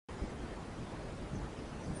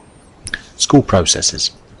School processes.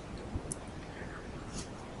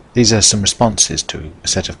 These are some responses to a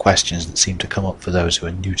set of questions that seem to come up for those who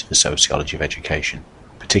are new to the sociology of education,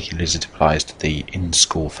 particularly as it applies to the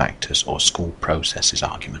in-school factors or school processes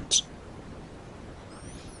arguments.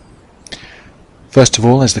 First of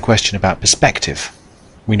all, there's the question about perspective.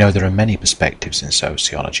 We know there are many perspectives in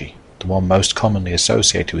sociology. The one most commonly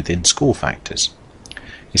associated with in-school factors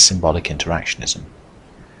is symbolic interactionism.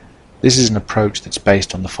 This is an approach that's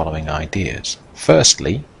based on the following ideas.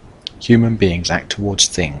 Firstly, human beings act towards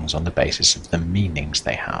things on the basis of the meanings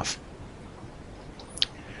they have.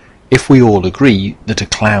 If we all agree that a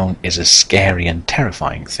clown is a scary and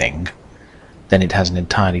terrifying thing, then it has an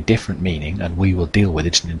entirely different meaning, and we will deal with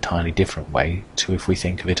it in an entirely different way to if we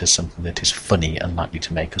think of it as something that is funny and likely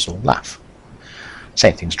to make us all laugh.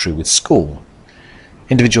 Same thing's true with school.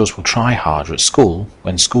 Individuals will try harder at school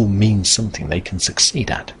when school means something they can succeed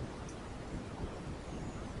at.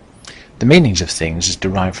 The meanings of things is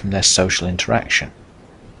derived from their social interaction.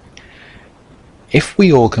 If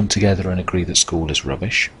we all come together and agree that school is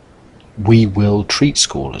rubbish, we will treat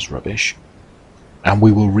school as rubbish, and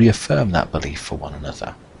we will reaffirm that belief for one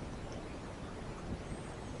another.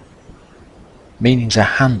 Meanings are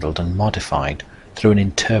handled and modified through an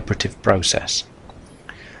interpretive process.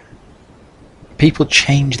 People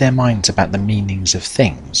change their minds about the meanings of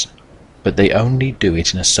things, but they only do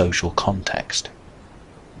it in a social context.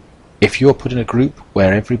 If you're put in a group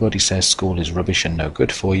where everybody says school is rubbish and no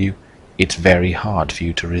good for you, it's very hard for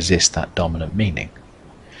you to resist that dominant meaning.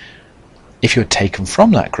 If you're taken from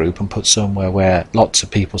that group and put somewhere where lots of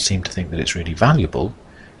people seem to think that it's really valuable,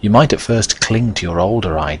 you might at first cling to your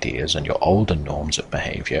older ideas and your older norms of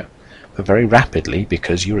behaviour, but very rapidly,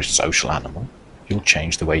 because you're a social animal, you'll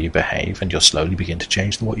change the way you behave and you'll slowly begin to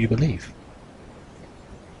change what you believe.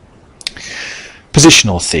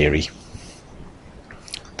 Positional theory.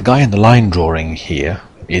 The guy in the line drawing here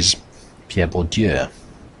is Pierre Bourdieu.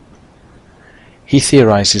 He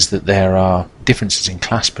theorises that there are differences in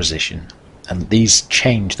class position and that these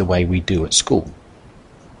change the way we do at school.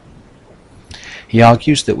 He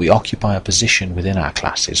argues that we occupy a position within our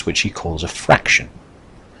classes which he calls a fraction.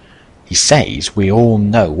 He says we all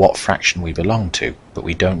know what fraction we belong to, but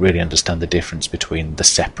we don't really understand the difference between the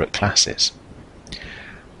separate classes.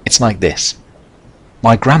 It's like this.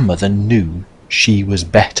 My grandmother knew she was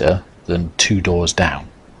better than 2 doors down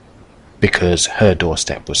because her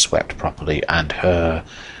doorstep was swept properly and her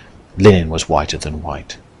linen was whiter than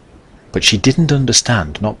white. But she didn't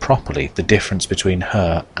understand, not properly, the difference between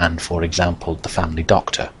her and, for example, the family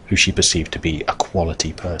doctor, who she perceived to be a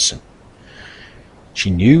quality person. She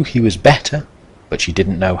knew he was better, but she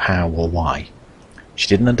didn't know how or why. She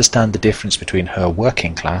didn't understand the difference between her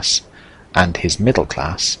working class and his middle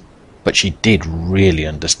class, but she did really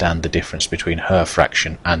understand the difference between her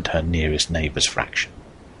fraction and her nearest neighbour's fraction.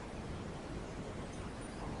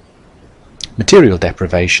 Material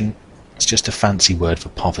deprivation is just a fancy word for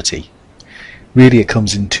poverty. Really, it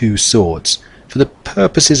comes in two sorts. For the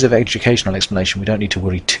purposes of educational explanation, we don't need to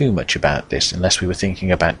worry too much about this unless we were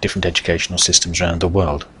thinking about different educational systems around the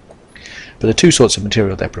world. But the two sorts of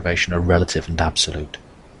material deprivation are relative and absolute.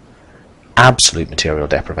 Absolute material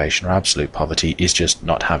deprivation or absolute poverty is just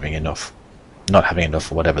not having enough. Not having enough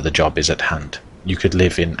for whatever the job is at hand. You could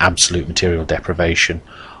live in absolute material deprivation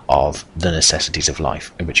of the necessities of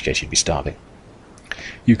life, in which case you'd be starving.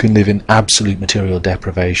 You can live in absolute material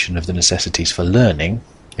deprivation of the necessities for learning,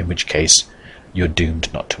 in which case you're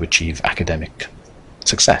doomed not to achieve academic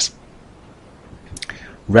success.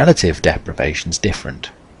 Relative deprivation is different.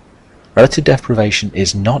 Relative deprivation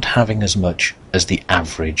is not having as much as the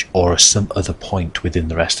average or some other point within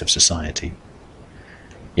the rest of society.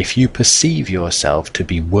 If you perceive yourself to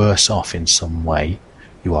be worse off in some way,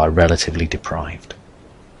 you are relatively deprived.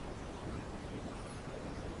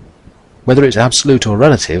 Whether it's absolute or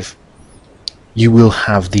relative, you will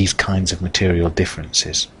have these kinds of material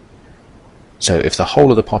differences. So if the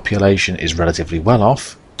whole of the population is relatively well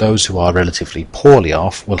off, those who are relatively poorly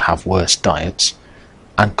off will have worse diets,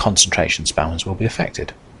 and concentration spans will be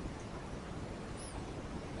affected.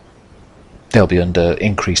 They'll be under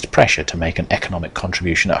increased pressure to make an economic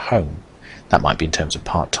contribution at home. That might be in terms of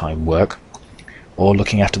part-time work, or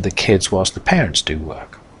looking after the kids whilst the parents do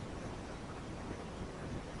work.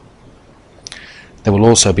 There will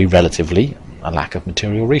also be relatively a lack of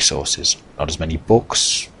material resources. Not as many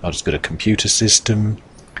books, not as good a computer system,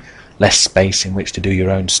 less space in which to do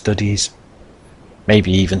your own studies.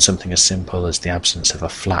 Maybe even something as simple as the absence of a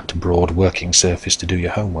flat, broad working surface to do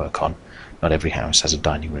your homework on. Not every house has a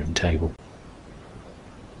dining room table.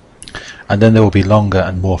 And then there will be longer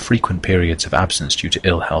and more frequent periods of absence due to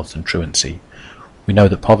ill health and truancy, We know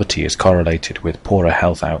that poverty is correlated with poorer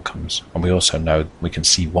health outcomes, and we also know we can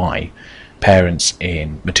see why parents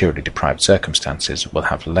in materially deprived circumstances will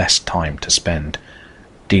have less time to spend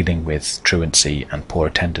dealing with truancy and poor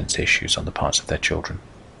attendance issues on the parts of their children.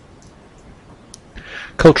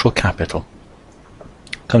 Cultural capital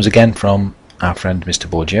comes again from our friend Mr.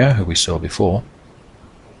 Bourdieu, who we saw before.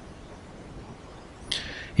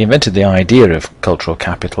 He invented the idea of cultural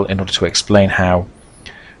capital in order to explain how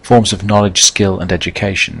forms of knowledge, skill and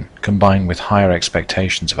education combine with higher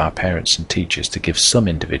expectations of our parents and teachers to give some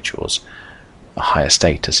individuals a higher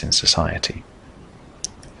status in society.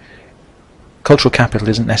 Cultural capital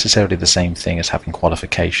isn't necessarily the same thing as having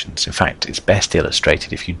qualifications. In fact, it's best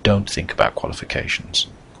illustrated if you don't think about qualifications.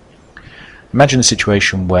 Imagine a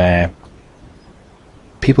situation where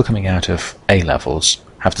people coming out of A-levels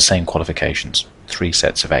have the same qualifications, 3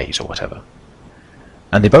 sets of A's or whatever,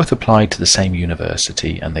 and they both apply to the same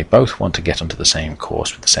university and they both want to get onto the same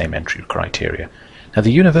course with the same entry criteria. Now,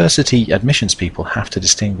 the university admissions people have to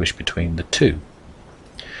distinguish between the two.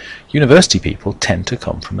 University people tend to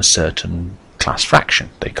come from a certain class fraction.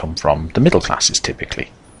 They come from the middle classes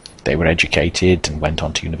typically. They were educated and went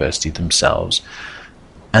on to university themselves,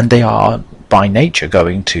 and they are by nature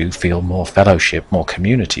going to feel more fellowship, more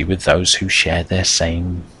community with those who share their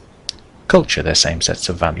same culture, their same sets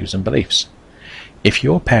of values and beliefs. If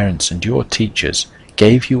your parents and your teachers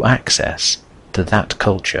gave you access to that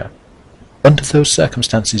culture, under those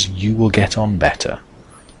circumstances you will get on better.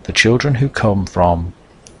 The children who come from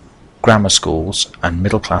grammar schools and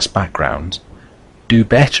middle class backgrounds do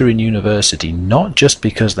better in university, not just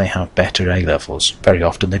because they have better A-levels. Very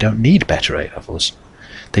often they don't need better A-levels.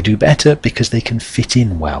 They do better because they can fit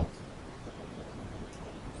in well.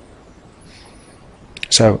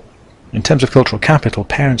 So, in terms of cultural capital,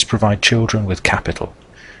 parents provide children with capital,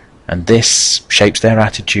 and this shapes their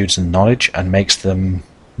attitudes and knowledge and makes them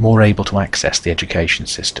more able to access the education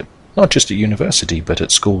system, not just at university but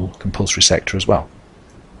at school, compulsory sector as well.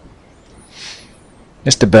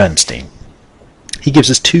 Mr. Bernstein, he gives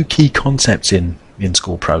us 2 key concepts in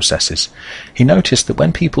school processes. He noticed that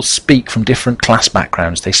when people speak from different class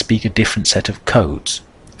backgrounds, they speak a different set of codes.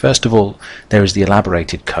 First of all, there is the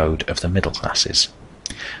elaborated code of the middle classes.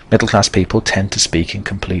 Middle class people tend to speak in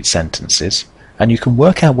complete sentences, and you can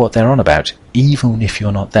work out what they're on about even if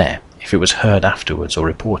you're not there, if it was heard afterwards or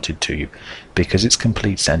reported to you. Because it's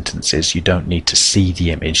complete sentences, you don't need to see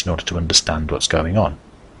the image in order to understand what's going on.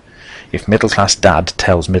 If middle class dad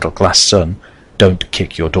tells middle class son, don't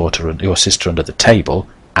kick your daughter and your sister under the table,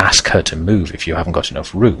 ask her to move if you haven't got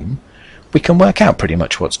enough room, we can work out pretty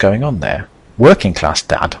much what's going on there. Working class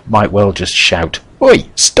dad might well just shout, "Oi,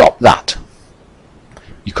 stop that!"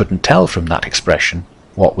 You couldn't tell from that expression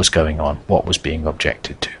what was going on, what was being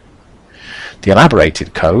objected to. The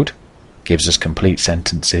elaborated code gives us complete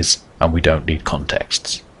sentences and we don't need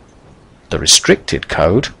contexts. The restricted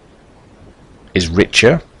code is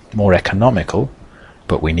richer, more economical,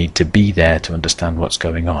 but we need to be there to understand what's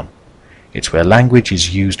going on. It's where language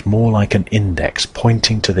is used more like an index,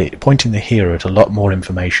 pointing the hearer at a lot more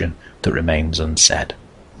information that remains unsaid.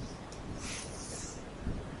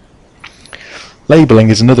 Labelling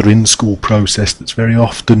is another in-school process that's very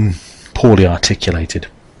often poorly articulated.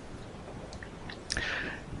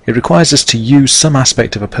 It requires us to use some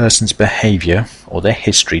aspect of a person's behaviour or their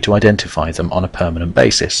history to identify them on a permanent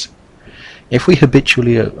basis. If we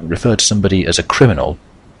habitually refer to somebody as a criminal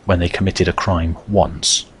when they committed a crime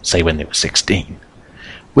once, say when they were 16,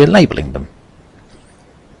 we're labelling them.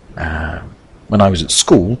 When I was at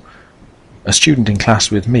school, a student in class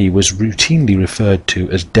with me was routinely referred to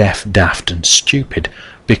as deaf, daft and stupid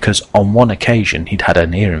because on one occasion he'd had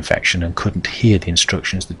an ear infection and couldn't hear the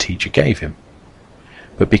instructions the teacher gave him.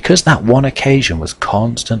 But because that one occasion was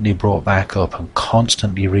constantly brought back up and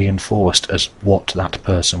constantly reinforced as what that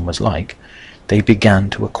person was like, they began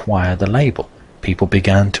to acquire the label. People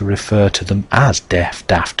began to refer to them as deaf,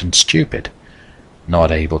 daft and stupid,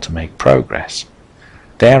 not able to make progress.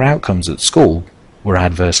 Their outcomes at school were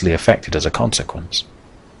adversely affected as a consequence.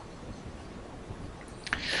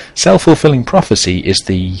 Self-fulfilling prophecy is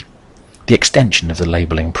the extension of the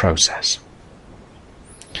labelling process.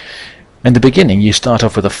 In the beginning, you start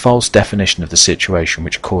off with a false definition of the situation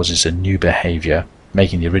which causes a new behaviour,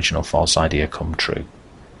 making the original false idea come true.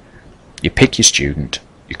 You pick your student,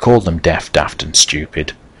 you call them deaf, daft and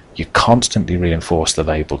stupid, you constantly reinforce the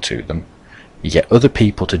label to them, you get other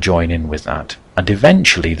people to join in with that, and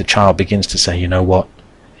eventually the child begins to say, you know what,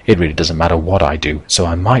 it really doesn't matter what I do, so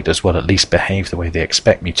I might as well at least behave the way they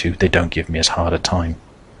expect me to, they don't give me as hard a time.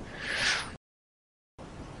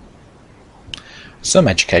 Some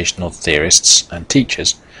educational theorists and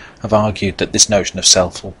teachers have argued that this notion of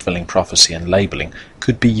self-fulfilling prophecy and labelling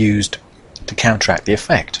could be used to counteract the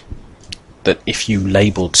effect. That if you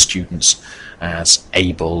labelled students as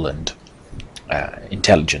able and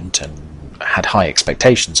intelligent and had high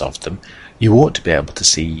expectations of them, you ought to be able to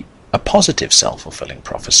see a positive self-fulfilling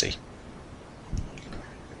prophecy.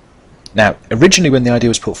 Now, originally when the idea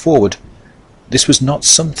was put forward, this was not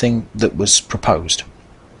something that was proposed.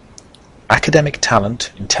 Academic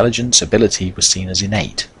talent, intelligence, ability was seen as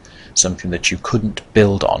innate, something that you couldn't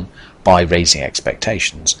build on by raising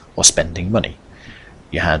expectations or spending money.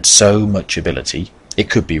 You had so much ability, it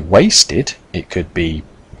could be wasted, it could be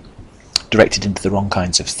directed into the wrong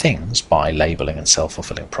kinds of things by labelling and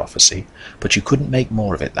self-fulfilling prophecy, but you couldn't make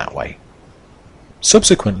more of it that way.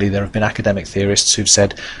 Subsequently, there have been academic theorists who've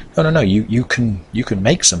said, no, you can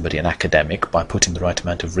make somebody an academic by putting the right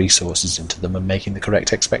amount of resources into them and making the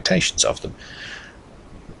correct expectations of them.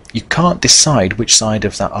 You can't decide which side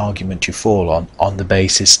of that argument you fall on the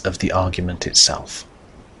basis of the argument itself.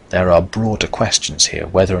 There are broader questions here,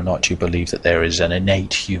 whether or not you believe that there is an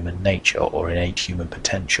innate human nature or innate human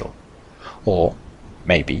potential. Or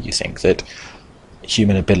maybe you think that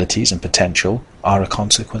human abilities and potential are a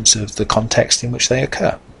consequence of the context in which they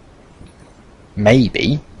occur.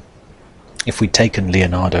 Maybe, if we'd taken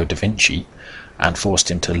Leonardo da Vinci and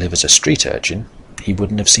forced him to live as a street urchin, he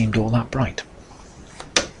wouldn't have seemed all that bright.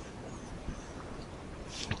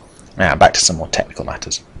 Now, back to some more technical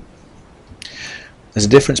matters. There's a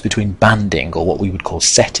difference between banding, or what we would call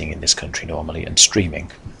setting in this country normally, and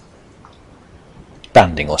streaming.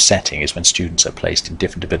 Banding or setting is when students are placed in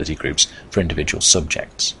different ability groups for individual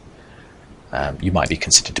subjects. You might be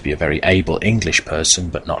considered to be a very able English person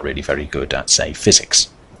but not really very good at, say, physics.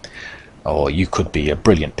 Or you could be a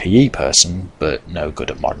brilliant PE person but no good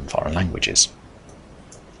at modern foreign languages.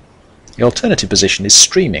 The alternative position is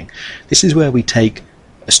streaming. This is where we take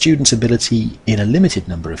a student's ability in a limited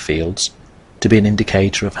number of fields to be an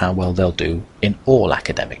indicator of how well they'll do in all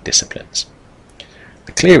academic disciplines.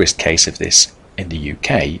 The clearest case of this in the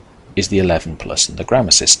UK is the 11+ and the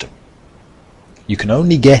grammar system. You can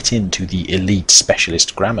only get into the elite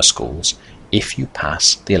specialist grammar schools if you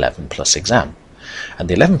pass the 11+ exam. And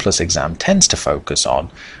the 11+ exam tends to focus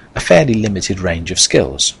on a fairly limited range of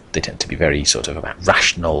skills. They tend to be very sort of about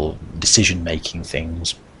rational decision-making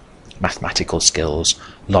things, mathematical skills,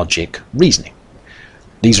 logic, reasoning.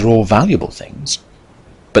 These are all valuable things,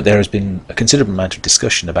 but there has been a considerable amount of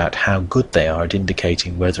discussion about how good they are at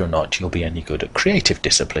indicating whether or not you'll be any good at creative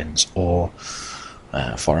disciplines or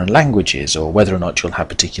foreign languages, or whether or not you'll have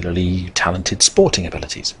particularly talented sporting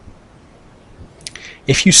abilities.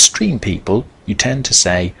 If you stream people, you tend to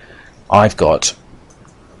say, I've got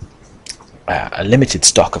a limited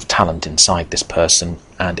stock of talent inside this person,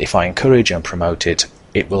 and if I encourage and promote it,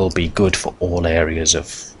 it will be good for all areas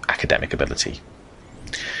of academic ability.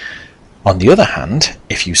 On the other hand,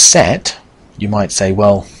 if you set, you might say,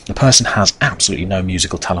 well, the person has absolutely no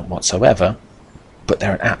musical talent whatsoever, but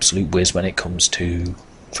they're an absolute whiz when it comes to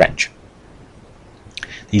French.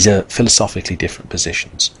 These are philosophically different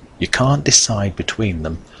positions. You can't decide between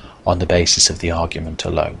them on the basis of the argument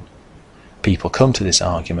alone. People come to this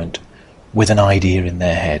argument with an idea in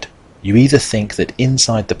their head. You either think that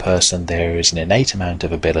inside the person there is an innate amount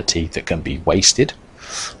of ability that can be wasted,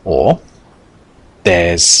 or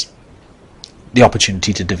there's the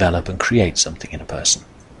opportunity to develop and create something in a person.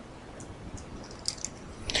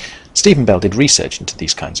 Stephen Bell did research into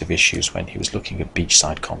these kinds of issues when he was looking at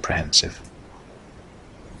Beachside Comprehensive.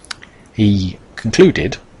 He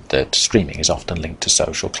concluded that streaming is often linked to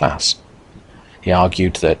social class. He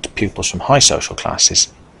argued that pupils from high social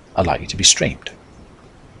classes are likely to be streamed.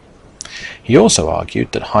 He also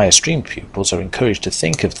argued that higher streamed pupils are encouraged to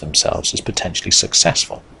think of themselves as potentially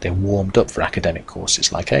successful. They're warmed up for academic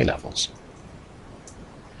courses like A-levels.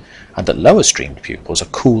 And that lower streamed pupils are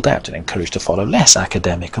cooled out and encouraged to follow less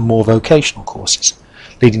academic and more vocational courses,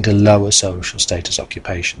 leading to lower social status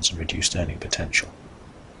occupations and reduced earning potential.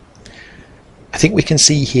 I think we can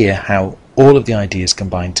see here how all of the ideas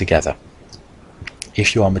combine together.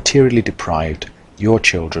 If you are materially deprived, your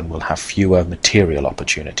children will have fewer material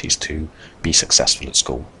opportunities to be successful at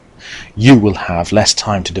school. You will have less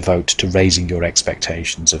time to devote to raising your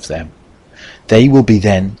expectations of them. They will be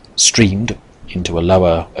then streamed into a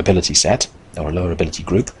lower ability set or a lower ability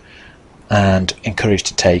group and encouraged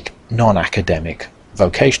to take non-academic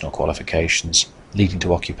vocational qualifications, leading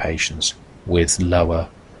to occupations with lower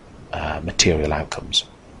material outcomes,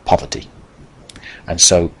 poverty. And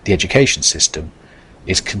so the education system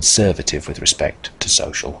is conservative with respect to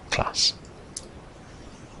social class.